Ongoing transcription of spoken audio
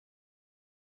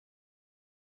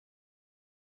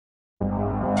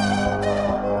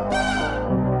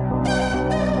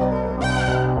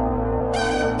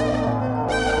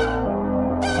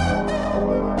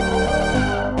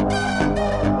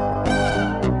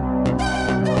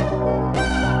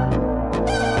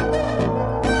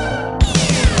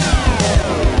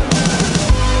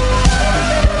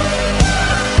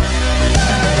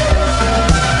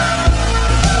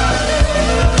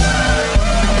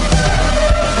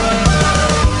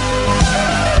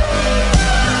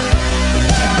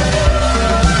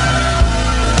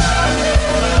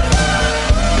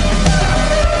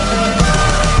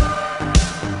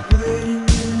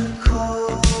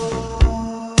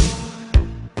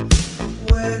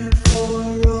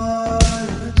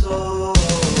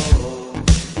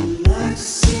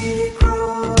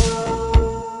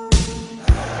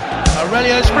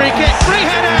Aurelio's free kick, free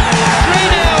header,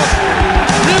 3-0,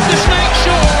 Lucas Snake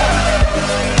Shaw.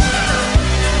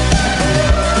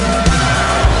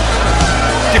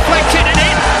 Deflected and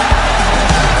in.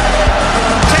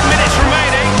 10 minutes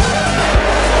remaining.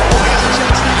 Oh, he has a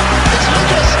chance now. It's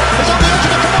Lucas. It's on the edge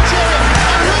of the penalty area.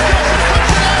 And Lucas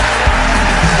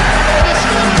puts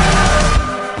it in.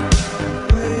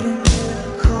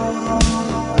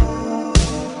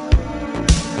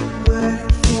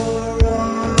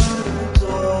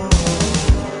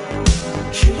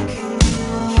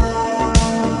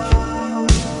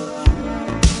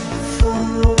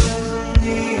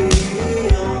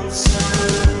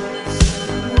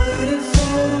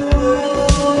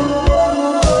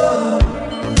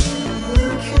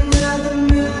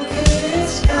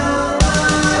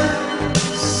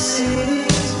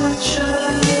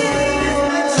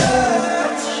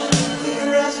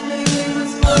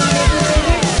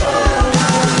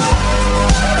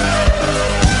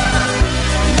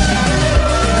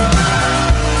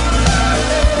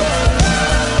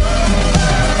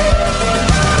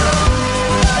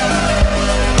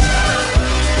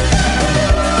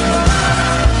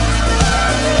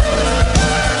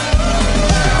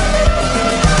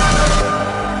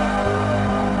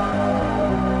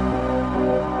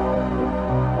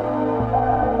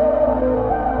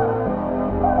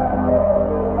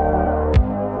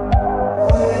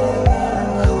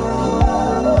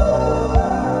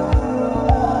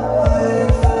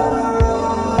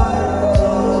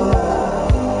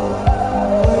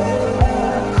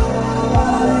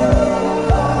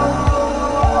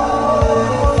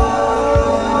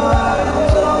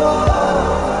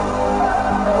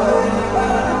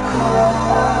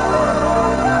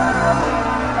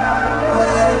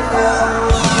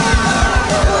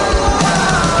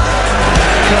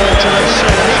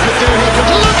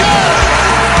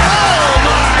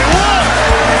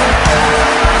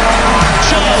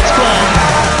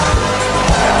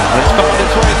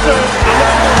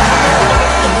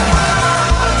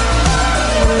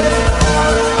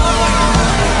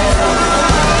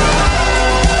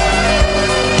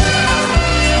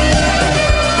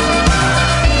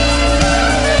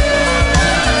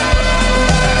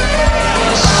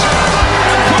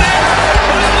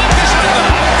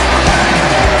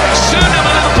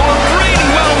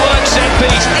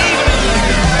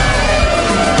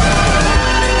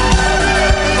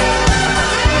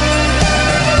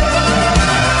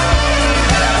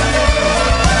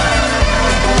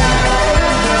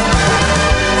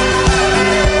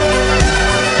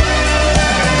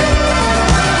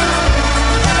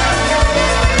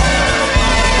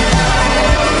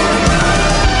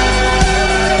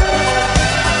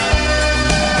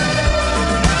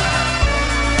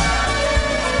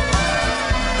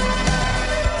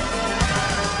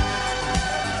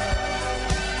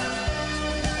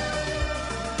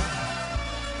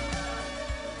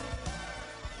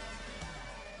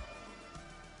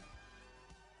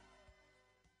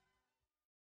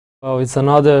 Well, it's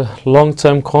another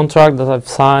long-term contract that I've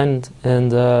signed,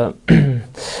 and I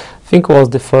think it was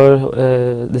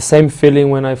the same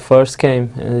feeling when I first came.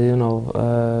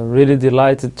 Really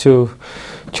delighted to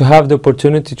have the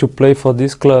opportunity to play for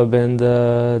this club, and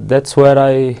that's where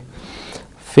I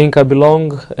think I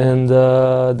belong, and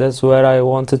that's where I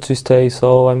wanted to stay.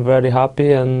 So I'm very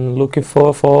happy and looking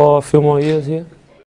forward for a few more years here.